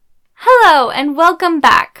Hello, and welcome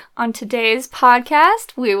back. On today's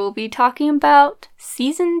podcast, we will be talking about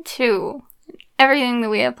Season 2. Everything that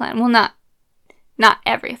we have planned. Well, not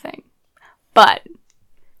everything. But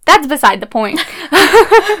that's beside the point.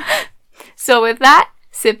 So with that,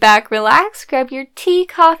 sit back, relax, grab your tea,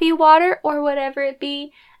 coffee, water, or whatever it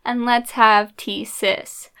be, and let's have tea,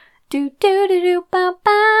 sis.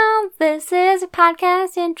 Do-do-do-do-bow-bow. This is a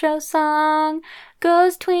podcast intro song.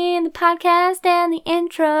 Goes between the podcast and the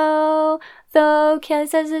intro. Though Kelly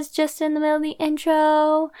says it's just in the middle of the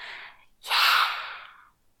intro. Yeah!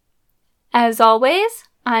 As always,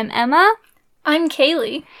 I'm Emma. I'm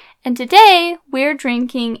Kaylee. And today, we're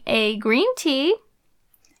drinking a green tea.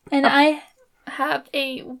 And I have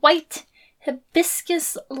a white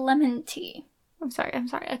hibiscus lemon tea. I'm sorry.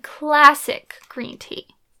 A classic green tea.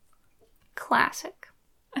 Classic.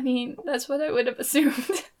 I mean, that's what I would have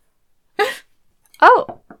assumed.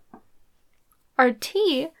 Oh. Our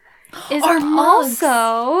tea is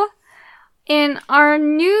also in our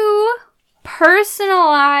new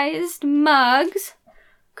personalized mugs,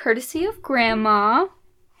 courtesy of Grandma.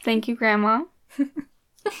 Thank you, Grandma.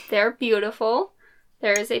 They're beautiful.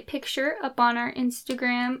 There is a picture up on our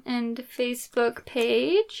Instagram and Facebook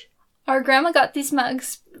page. Our grandma got these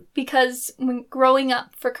mugs because when growing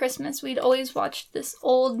up for Christmas, we'd always watched this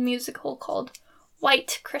old musical called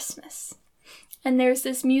White Christmas. And there's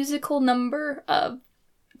this musical number of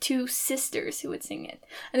two sisters who would sing it.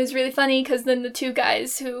 And it's really funny because then the two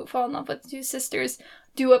guys who fall in love with the two sisters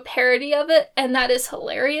do a parody of it, and that is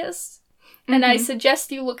hilarious. Mm-hmm. And I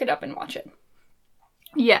suggest you look it up and watch it.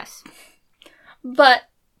 Yes. But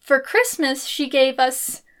for Christmas, she gave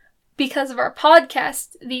us, because of our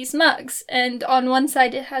podcast, these mugs. And on one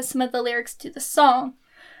side, it has some of the lyrics to the song.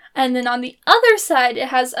 And then on the other side, it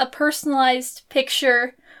has a personalized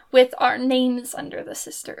picture with our names under the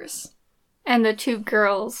sisters. And the two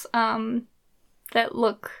girls that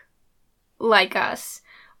look like us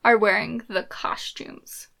are wearing the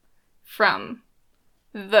costumes from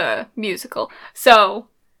the musical. So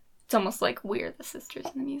it's almost like we're the sisters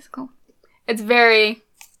in the musical. It's very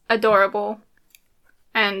adorable.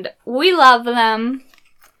 And we love them.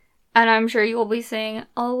 And I'm sure you will be seeing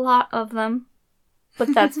a lot of them.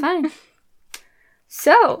 But that's fine.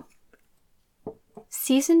 So,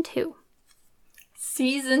 Season 2.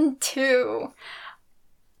 Season 2.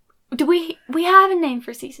 Do we have a name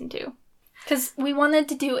for Season 2? Because we wanted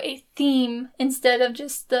to do a theme instead of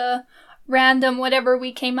just the random whatever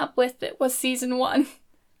we came up with that was Season 1.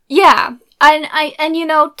 Yeah. And you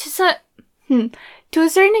know, to a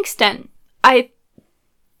certain extent, I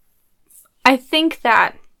think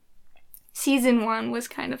that Season 1 was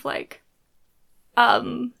kind of like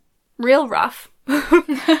real rough.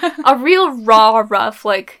 A real raw rough,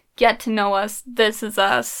 like, get to know us, this is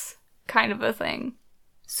us kind of a thing.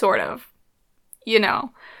 Sort of. You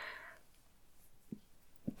know.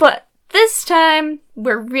 But this time,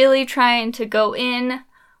 we're really trying to go in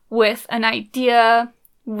with an idea,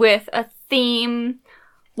 with a theme,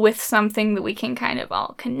 with something that we can kind of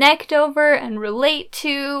all connect over and relate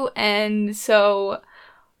to. And so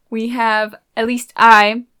we have, at least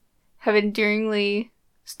I have endearingly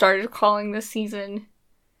started calling this season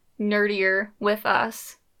Nerdier with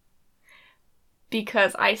Us.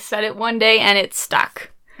 Because I said it one day and it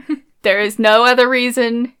stuck. There is no other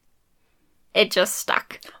reason. It just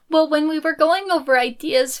stuck. Well, when we were going over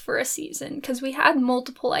ideas for a season, because we had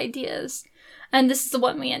multiple ideas, and this is the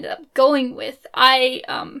one we ended up going with, I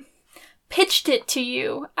pitched it to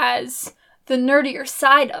you as the nerdier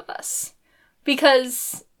side of us.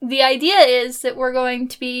 Because the idea is that we're going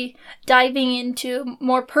to be diving into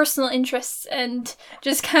more personal interests and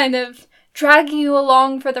just kind of dragging you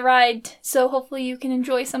along for the ride. So hopefully you can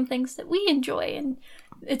enjoy some things that we enjoy, and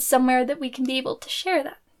it's somewhere that we can be able to share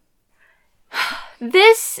that.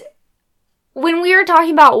 When we were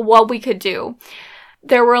talking about what we could do,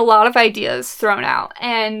 there were a lot of ideas thrown out,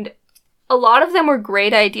 and a lot of them were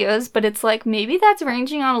great ideas, but it's like, maybe that's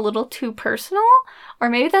ranging on a little too personal, or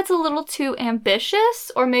maybe that's a little too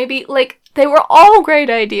ambitious, or maybe, like, they were all great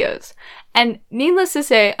ideas. And needless to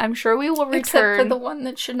say, I'm sure we will return... Except for the one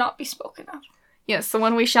that should not be spoken of. Yes, the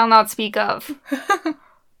one we shall not speak of.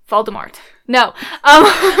 Voldemort. No.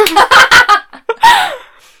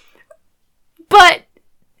 But,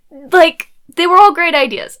 like, they were all great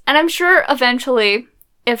ideas. And I'm sure eventually,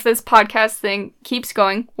 if this podcast thing keeps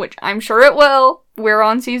going, which I'm sure it will, we're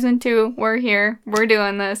on Season 2, we're here, we're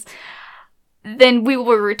doing this, then we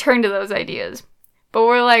will return to those ideas. But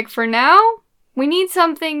we're like, for now, we need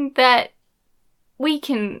something that we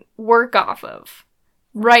can work off of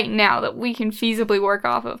right now, that we can feasibly work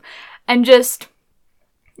off of. And just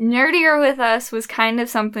Nerdier with Us was kind of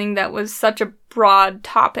something that was such a broad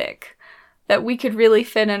topic that we could really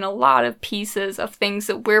fit in a lot of pieces of things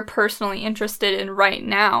that we're personally interested in right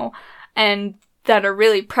now and that are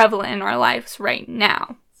really prevalent in our lives right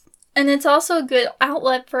now. And it's also a good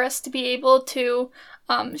outlet for us to be able to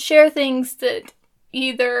share things that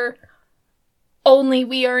either only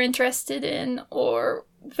we are interested in or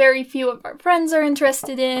very few of our friends are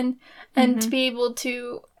interested in, and to be able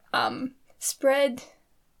to spread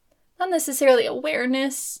not necessarily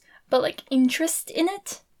awareness, but like interest in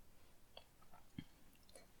it.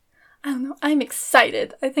 I don't know. I'm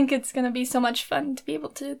excited. I think it's going to be so much fun to be able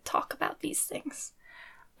to talk about these things.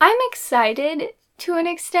 I'm excited to an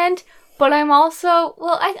extent, but I'm also,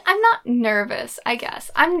 I'm not nervous, I guess.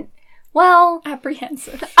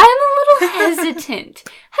 Apprehensive. I'm a little hesitant.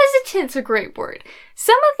 Hesitant's a great word.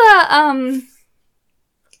 Some of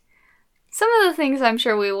the things I'm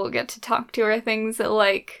sure we will get to talk to are things that,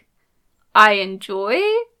 like, I enjoy,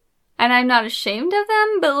 and I'm not ashamed of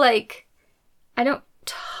them, but, like, I don't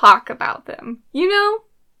talk about them, you know?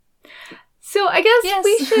 So I guess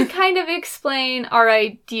we should kind of explain our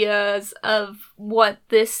ideas of what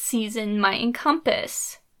this season might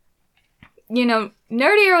encompass. You know,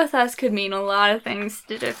 Nerdier with Us could mean a lot of things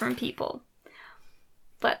to different people.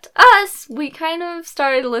 But us, we kind of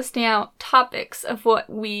started listing out topics of what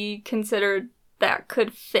we considered that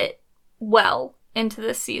could fit well into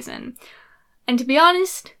this season. And to be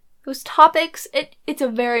honest, those topics, it's a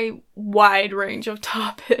very wide range of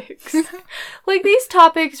topics. Like, these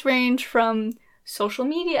topics range from social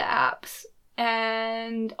media apps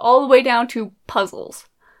and all the way down to puzzles.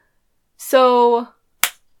 So,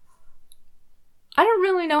 I don't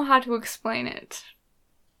really know how to explain it.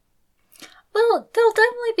 Well, there'll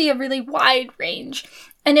definitely be a really wide range,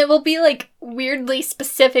 and it will be, like, weirdly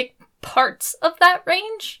specific parts of that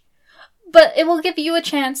range. But it will give you a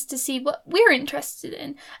chance to see what we're interested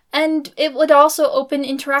in. And it would also open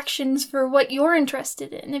interactions for what you're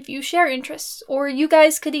interested in if you share interests. Or you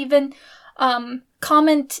guys could even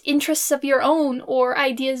comment interests of your own or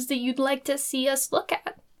ideas that you'd like to see us look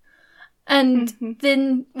at. And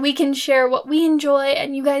then we can share what we enjoy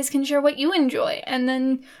and you guys can share what you enjoy. And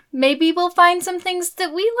then maybe we'll find some things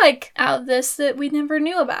that we like out of this that we never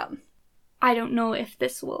knew about. I don't know if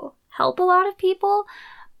this will help a lot of people,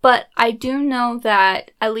 but I do know that,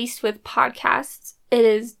 at least with podcasts, it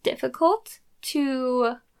is difficult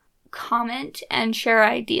to comment and share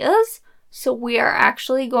ideas. So we are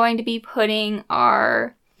actually going to be putting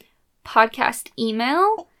our podcast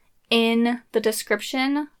email in the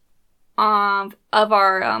description of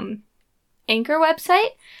our Anchor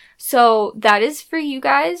website. So that is for you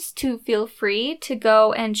guys to feel free to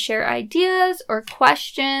go and share ideas or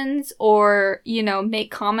questions or, you know,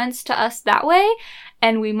 make comments to us that way.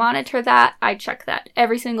 And we monitor that. I check that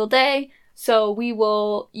every single day. So we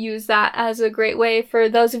will use that as a great way for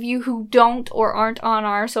those of you who don't or aren't on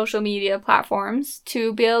our social media platforms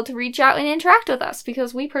to be able to reach out and interact with us,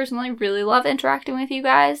 because we personally really love interacting with you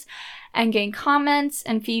guys and getting comments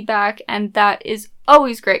and feedback, and that is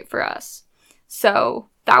always great for us. So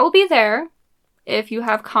that will be there if you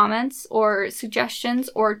have comments or suggestions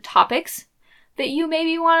or topics that you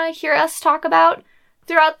maybe want to hear us talk about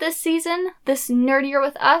throughout this season, this Nerdier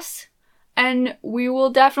with Us, and we will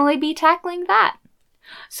definitely be tackling that.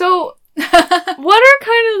 So, what are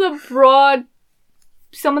kind of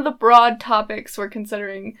some of the broad topics we're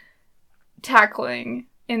considering tackling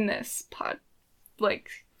in this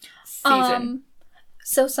season?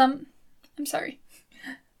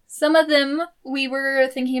 Some of them we were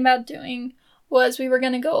thinking about doing was we were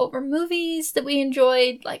going to go over movies that we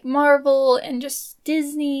enjoyed, like Marvel and just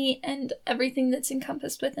Disney and everything that's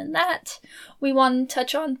encompassed within that. We want to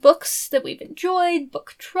touch on books that we've enjoyed,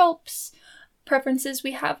 book tropes, preferences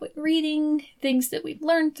we have with reading, things that we've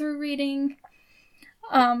learned through reading.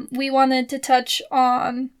 We wanted to touch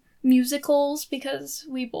on musicals because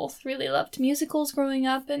we both really loved musicals growing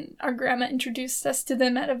up and our grandma introduced us to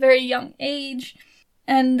them at a very young age.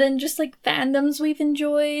 And then just like fandoms we've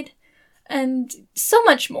enjoyed. And so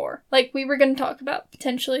much more. Like, we were going to talk about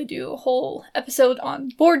potentially do a whole episode on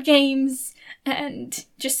board games and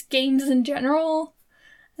just games in general.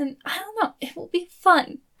 And I don't know, it will be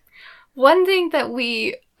fun. One thing that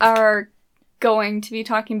we are going to be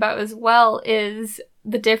talking about as well is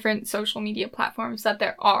the different social media platforms that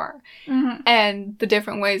there are. Mm-hmm. And the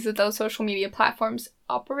different ways that those social media platforms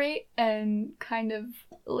operate and kind of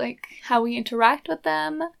like how we interact with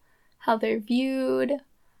them, how they're viewed.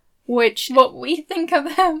 What we think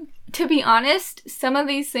of them. To be honest, some of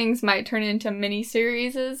these things might turn into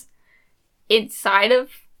mini-series inside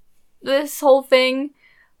of this whole thing,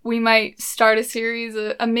 we might start a series,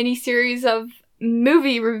 a mini series of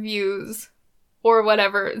movie reviews or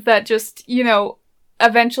whatever that just,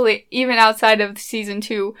 eventually, even outside of season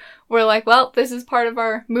 2, we're like, well, this is part of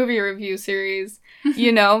our movie review series,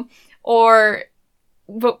 or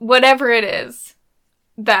whatever it is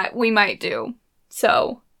that we might do.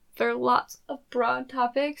 So there are lots of broad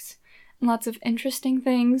topics, lots of interesting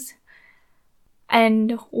things,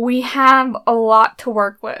 and we have a lot to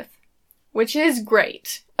work with, which is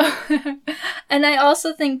great. And I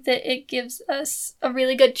also think that it gives us a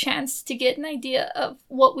really good chance to get an idea of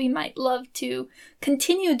what we might love to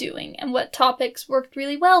continue doing and what topics worked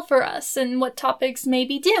really well for us and what topics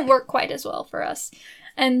maybe didn't work quite as well for us,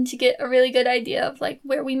 and to get a really good idea of like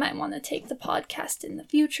where we might want to take the podcast in the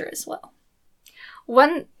future as well.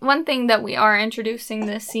 One thing that we are introducing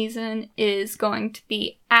this season is going to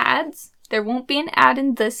be ads. There won't be an ad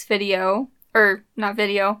in this video. Or, not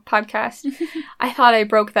video, podcast. I thought I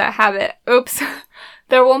broke that habit. Oops.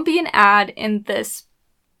 There won't be an ad in this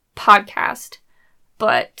podcast,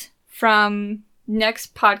 but from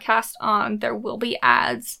next podcast on, there will be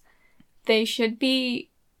ads. They should be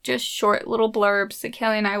just short little blurbs that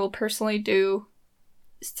Kelly and I will personally do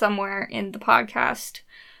somewhere in the podcast.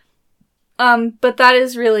 But that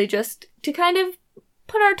is really just to kind of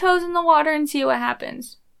put our toes in the water and see what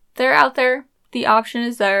happens. They're out there. The option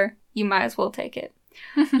is there. You might as well take it.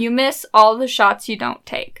 You miss all the shots you don't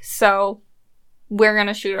take. So, we're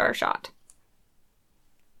gonna shoot our shot.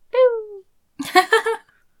 Boo!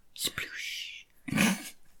 Sploosh.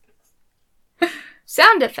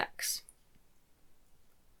 Sound effects.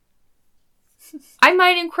 I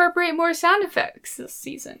might incorporate more sound effects this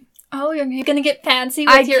season. Oh, you're gonna get fancy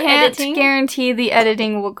with your editing? I can't guarantee the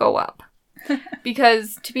editing will go up.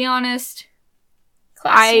 Because, to be honest,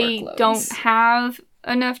 I don't have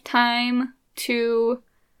enough time to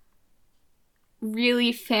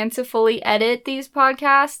really fancifully edit these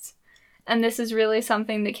podcasts, and this is really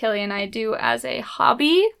something that Kelly and I do as a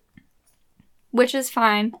hobby, which is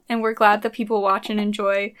fine, and we're glad that people watch and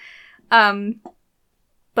enjoy,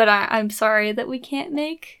 but I'm sorry that we can't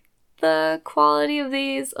make the quality of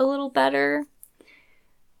these a little better.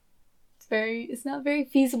 It's not very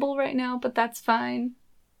feasible right now, but that's fine.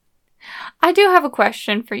 I do have a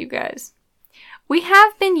question for you guys. We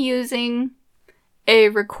have been using a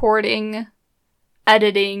recording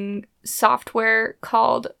editing software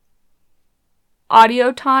called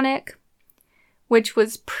Audiotonic, which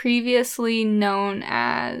was previously known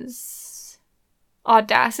as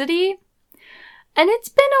Audacity. And it's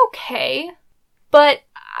been okay, but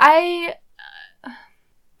I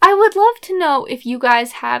would love to know if you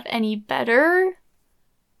guys have any better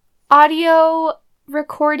audio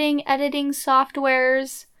recording editing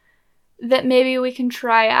softwares that maybe we can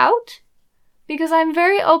try out, because I'm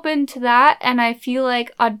very open to that, and I feel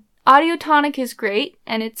like Audiotonic is great,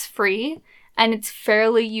 and it's free, and it's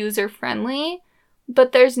fairly user-friendly,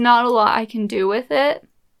 but there's not a lot I can do with it,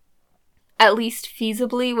 at least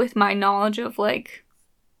feasibly with my knowledge of, like,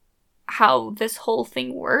 how this whole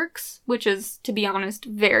thing works, which is, to be honest,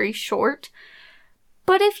 very short.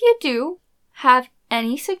 But if you do have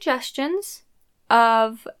any suggestions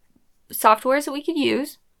of softwares that we could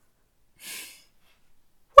use,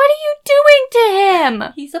 what are you doing to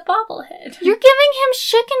him? He's a bobblehead. You're giving him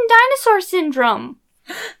chicken dinosaur syndrome.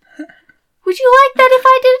 Would you like that if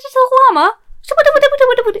I did it to the llama?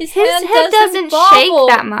 His head doesn't shake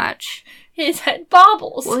that much. His head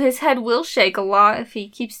bobbles. Well, his head will shake a lot if he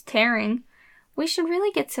keeps tearing. We should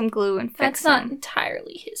really get some glue and fix him. That's not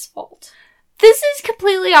entirely his fault. This is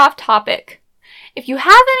completely off topic. If you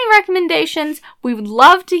have any recommendations, we would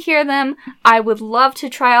love to hear them. I would love to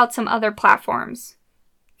try out some other platforms.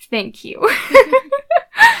 Thank you.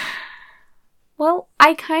 Well,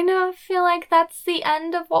 I kind of feel like that's the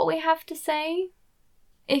end of what we have to say.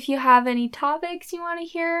 If you have any topics you want to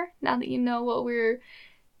hear, now that you know what we're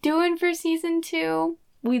doing for season 2,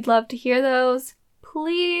 we'd love to hear those.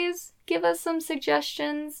 Please give us some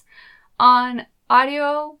suggestions on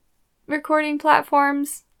audio recording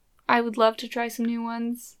platforms. I would love to try some new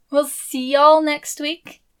ones. We'll see y'all next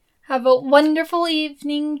week. Have a wonderful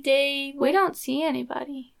evening, day. We don't see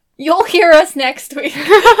anybody. You'll hear us next week.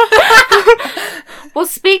 We'll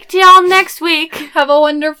speak to y'all next week. Have a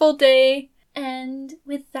wonderful day. And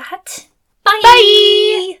with that, bye!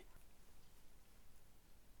 Bye!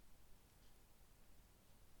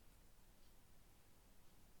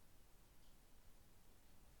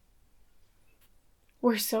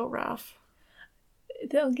 We're so rough.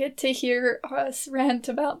 They'll get to hear us rant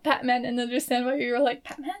about Batman and understand why you were like,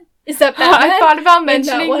 Batman? Is that Batman? I thought about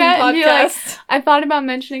mentioning that and be like, podcast. I thought about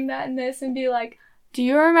mentioning that in this and be like, Do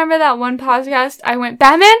you remember that one podcast I went,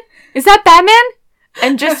 Batman? Is that Batman?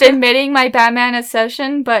 And just admitting my Batman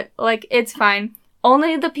obsession, but, like, it's fine.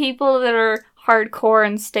 Only the people that are hardcore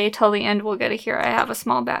and stay till the end will get to hear I have a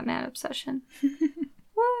small Batman obsession.